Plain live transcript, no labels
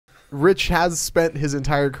Rich has spent his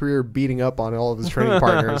entire career beating up on all of his training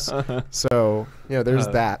partners. So, there's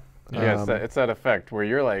that. Yeah, it's that effect where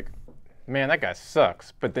you're like, man, that guy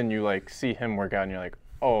sucks. But then you like see him work out and you're like,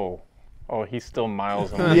 oh, he's still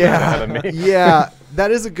miles ahead of me. Yeah,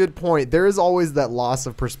 that is a good point. There is always that loss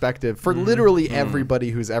of perspective for literally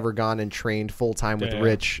everybody who's ever gone and trained full time with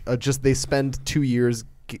Rich. Just they spend 2 years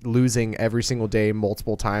losing every single day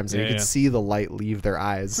multiple times, and you can see the light leave their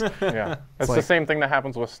eyes. Yeah, it's the same thing that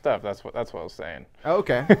happens with Steph. That's what I was saying. Oh,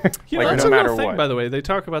 okay. That's no a real thing, by the way. They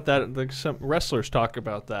talk about that. Like some wrestlers talk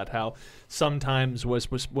about that. How sometimes was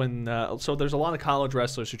when so there's a lot of college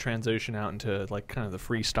wrestlers who transition out into like kind of the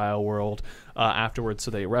freestyle world afterwards.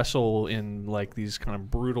 So they wrestle in like these kind of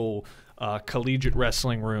brutal collegiate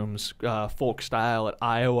wrestling rooms, folk style at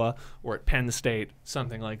Iowa or at Penn State,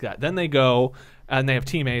 something like that. Then they go and they have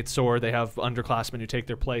teammates or they have underclassmen who take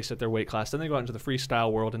their place at their weight class. Then they go out into the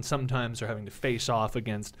freestyle world, and sometimes they're having to face off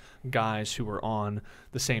against guys who were on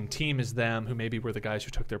the same team as them, who maybe were the guys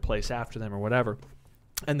who took their place after them or whatever.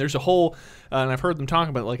 And there's a whole, and I've heard them talk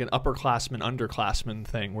about like an upperclassman, underclassman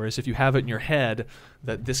thing, whereas if you have it in your head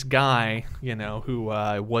that this guy, who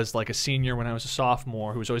was like a senior when I was a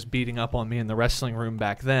sophomore, who was always beating up on me in the wrestling room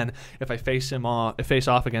back then, if I face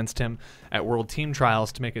off against him at World Team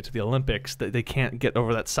Trials to make it to the Olympics, that they can't get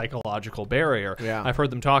over that psychological barrier. Yeah. I've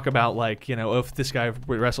heard them talk about like, if this guy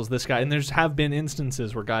wrestles this guy, and have been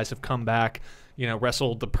instances where guys have come back,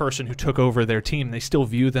 wrestled the person who took over their team. They still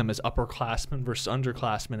view them as upperclassmen versus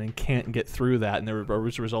underclassmen and can't get through that, and there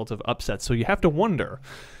was a result of upsets. So you have to wonder,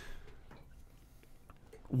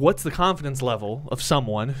 what's the confidence level of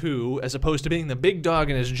someone who, as opposed to being the big dog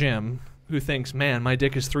in his gym, who thinks, man, my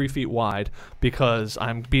dick is 3 feet wide because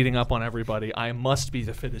I'm beating up on everybody, I must be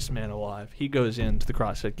the fittest man alive. He goes into the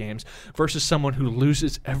CrossFit Games, versus someone who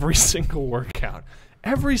loses every single workout,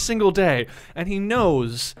 every single day, and he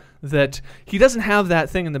knows that he doesn't have that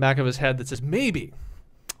thing in the back of his head that says, maybe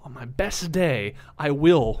on my best day, I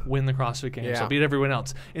will win the CrossFit Games. I'll beat everyone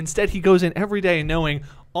else. Instead, he goes in every day knowing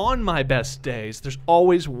on my best days, there's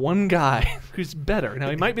always one guy who's better. Now,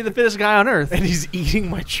 he might be the fittest guy on earth. And he's eating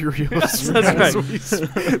my Cheerios. That's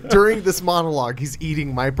right. During this monologue, he's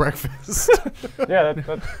eating my breakfast. Yeah,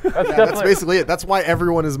 that's that's basically it. That's why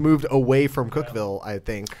everyone has moved away from Cookeville, I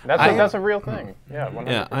think. That's a real thing. Yeah, 100%.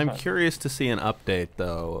 Yeah, I'm curious to see an update,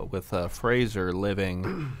 though, with Fraser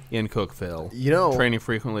living in Cookeville, training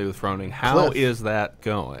frequently with Froning. How is that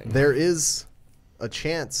going? There is a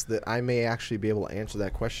chance that I may actually be able to answer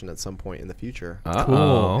that question at some point in the future.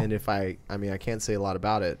 Cool. And if I can't say a lot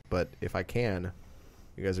about it, but if I can,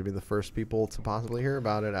 you guys will be the first people to possibly hear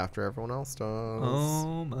about it after everyone else does.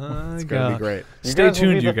 Oh my God. It's going to be great. Stay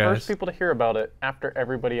tuned, you guys. Will be the first people to hear about it after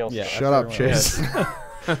everybody else does. Shut up, Chase.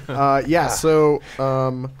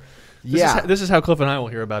 This is how Cliff and I will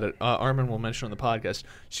hear about it. Armin will mention on the podcast.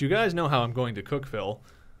 So you guys know how I'm going to Cookeville.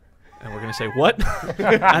 And we're going to say, what? And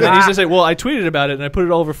then he's going to say, well, I tweeted about it and I put it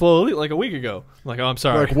all over FloElite like a week ago. I'm like, oh, I'm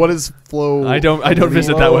sorry. Like, what is Flo? I don't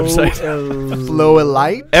visit that website.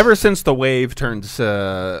 FloElite? Ever since the wave turns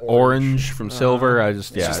orange from silver, it's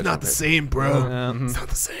just not the same, bro. It's not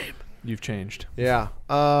the same. You've changed. Yeah.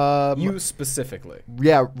 You specifically.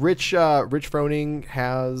 Yeah, Rich Froning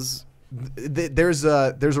has... There's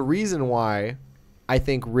a reason why I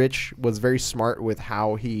think Rich was very smart with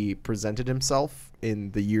how he presented himself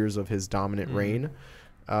in the years of his dominant reign.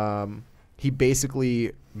 He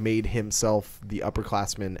basically made himself the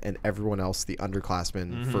upperclassman and everyone else the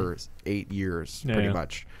underclassman for 8 years, pretty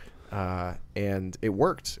much. And it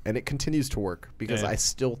worked, and it continues to work because I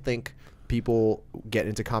still think people get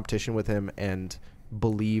into competition with him and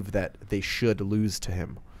believe that they should lose to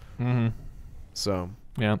him. So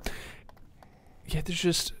yeah, there's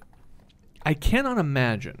just, I cannot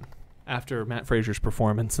imagine, after Matt Fraser's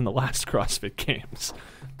performance in the last CrossFit Games,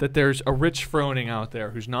 that there's a Rich Froning out there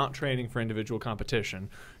who's not training for individual competition,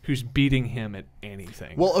 who's beating him at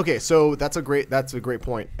anything. Well, okay, so that's a great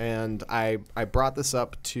point, and I brought this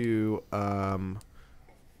up to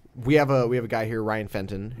we have a guy here, Ryan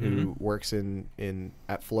Fenton, who works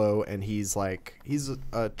at Flow, and he's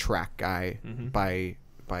a track guy by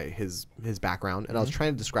his background, and I was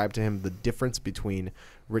trying to describe to him the difference between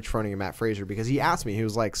Rich Froning and Matt Fraser, because he asked me, he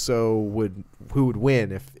was like, so who would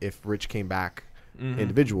win if Rich came back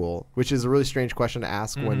individual, which is a really strange question to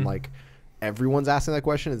ask when like everyone's asking that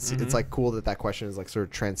question. It's like cool that question is like sort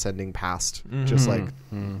of transcending past just like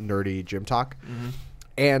nerdy gym talk.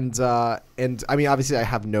 And I mean, obviously I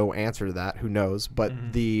have no answer to that, who knows, but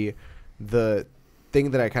the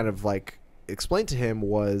thing that I kind of like explained to him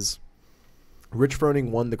was Rich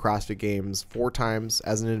Froning won the CrossFit Games 4 times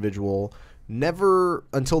as an individual, never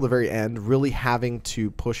until the very end really having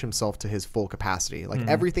to push himself to his full capacity. Like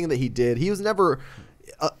everything that he did, he was never.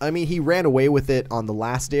 I mean, he ran away with it on the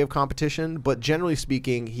last day of competition, but generally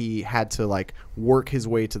speaking, he had to like work his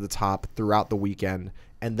way to the top throughout the weekend,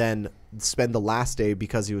 and then spend the last day,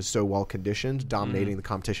 because he was so well conditioned, dominating the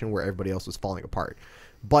competition where everybody else was falling apart.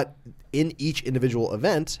 But in each individual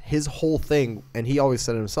event, his whole thing, and he always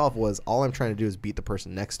said it himself, was all I'm trying to do is beat the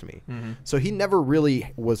person next to me. So he never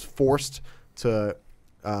really was forced to,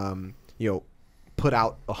 put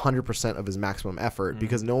out 100% of his maximum effort,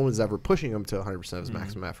 because no one was ever pushing him to 100% of his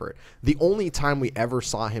maximum effort. The only time we ever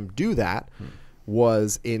saw him do that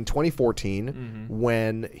was in 2014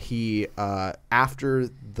 when he, after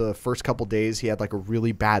the first couple days, he had like a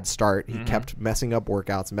really bad start. He kept messing up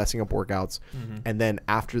workouts. And then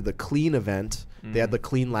after the clean event, they had the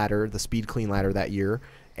clean ladder, the speed clean ladder that year,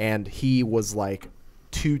 and he was like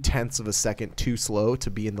 0.2 of a second too slow to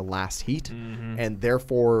be in the last heat, and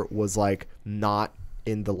therefore was like not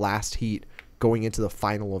in the last heat going into the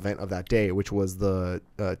final event of that day, which was the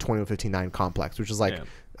 21:59 complex, which is like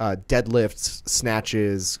deadlifts,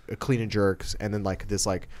 snatches, clean and jerks, and then like this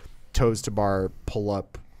like toes to bar pull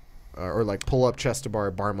up, or like pull up, chest to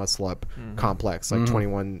bar muscle up complex, like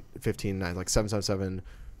 21:15.9, like 777,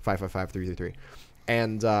 555, 333,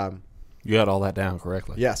 and you had all that down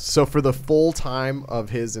correctly. Yes. So for the full time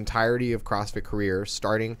of his entirety of CrossFit career,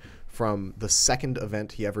 starting from the second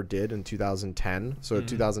event he ever did in 2010. So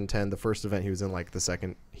 2010, the first event, he was in like the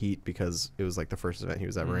second heat because it was like the first event he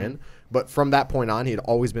was ever in. But from that point on, he had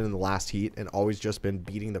always been in the last heat and always just been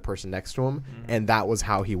beating the person next to him. And that was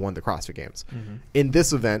how he won the CrossFit Games. In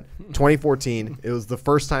this event, 2014, it was the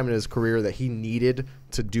first time in his career that he needed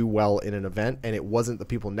to do well in an event. And it wasn't the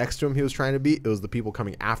people next to him he was trying to beat. It was the people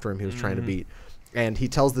coming after him he was trying to beat. And he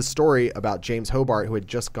tells this story about James Hobart, who had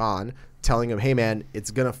just gone, telling him, hey, man,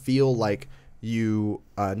 it's going to feel like you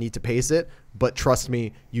need to pace it, but trust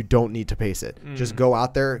me, you don't need to pace it. Just go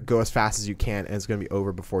out there, go as fast as you can, and it's going to be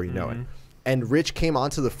over before you know it. And Rich came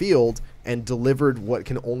onto the field and delivered what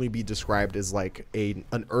can only be described as like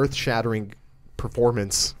an earth-shattering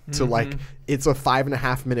performance to like, it's a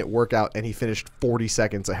 5.5 minute workout, and he finished 40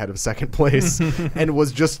 seconds ahead of second place and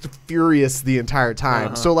was just furious the entire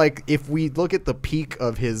time. So like, if we look at the peak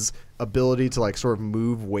of his ability to like sort of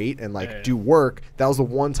move weight and like do work, that was the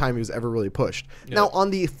one time he was ever really pushed. Now on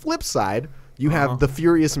the flip side, you have the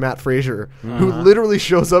furious Matt Fraser, who literally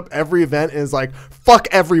shows up every event and is like, fuck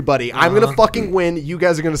everybody. I'm going to fucking win. You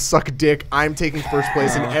guys are going to suck dick. I'm taking first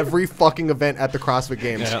place in every fucking event at the CrossFit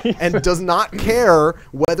Games. And does not care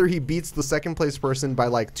whether he beats the second place person by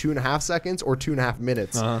like 2.5 seconds or 2.5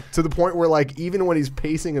 minutes. To the point where like, even when he's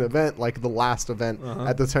pacing an event, like the last event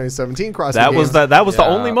at the 2017 CrossFit Games. That was the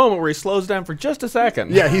only moment where he slows down for just a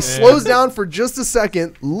second. Yeah, he slows down for just a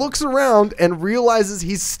second, looks around, and realizes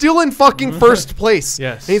he's still in fucking first place.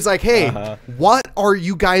 Yes. And he's like, hey, what are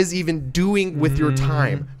you guys even doing with your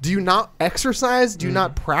time? Do you not exercise? Do you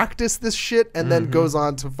not practice this shit? And then goes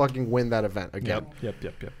on to fucking win that event again. Yep.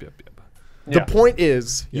 The point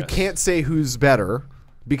is, you can't say who's better,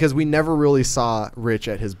 because we never really saw Rich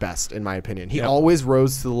at his best, in my opinion. He always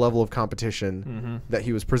rose to the level of competition that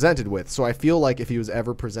he was presented with. So I feel like if he was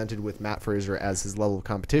ever presented with Matt Fraser as his level of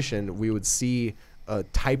competition, we would see a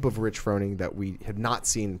type of Rich Froning that we had not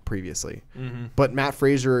seen previously. But Matt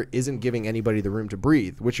Fraser isn't giving anybody the room to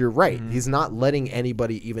breathe, which you're right. He's not letting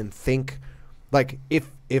anybody even think. Like, if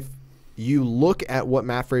you look at what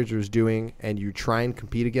Matt Fraser is doing and you try and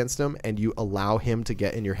compete against him and you allow him to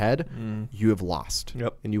get in your head, you have lost.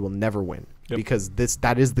 And you will never win. Because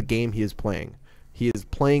that is the game he is playing. He is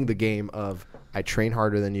playing the game of, I train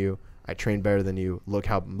harder than you, I train better than you. Look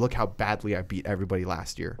how badly I beat everybody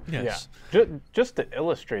last year. Yes. Yeah. Just to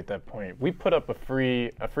illustrate that point, we put up a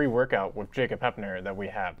free workout with Jacob Hepner that we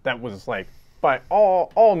have. That was like, by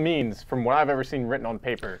all means, from what I've ever seen written on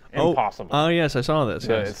paper, impossible. Oh yes, I saw this.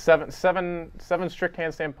 Yes. Seven strict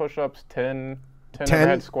handstand push-ups, 10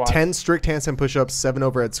 overhead squats. 10 strict handstand push-ups, 7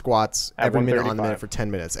 overhead squats every minute on the minute for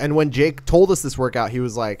 10 minutes. And when Jake told us this workout, he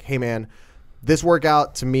was like, hey man, this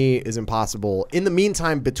workout to me is impossible. In the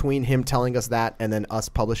meantime, between him telling us that and then us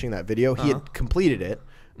publishing that video, he had completed it,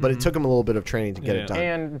 but it took him a little bit of training to get it done.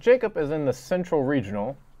 And Jacob is in the Central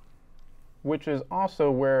Regional, which is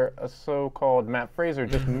also where a so-called Matt Fraser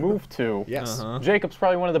just moved to. Yes. Jacob's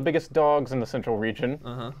probably one of the biggest dogs in the Central Region.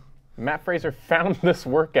 Matt Fraser found this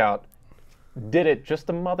workout, did it just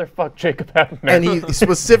to motherfuck Jacob Hepner. And he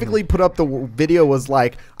specifically put up the video was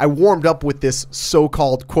like, I warmed up with this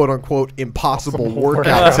so-called quote-unquote impossible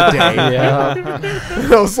workout today.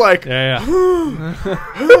 And I was like, I've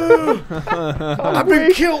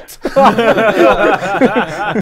been killed.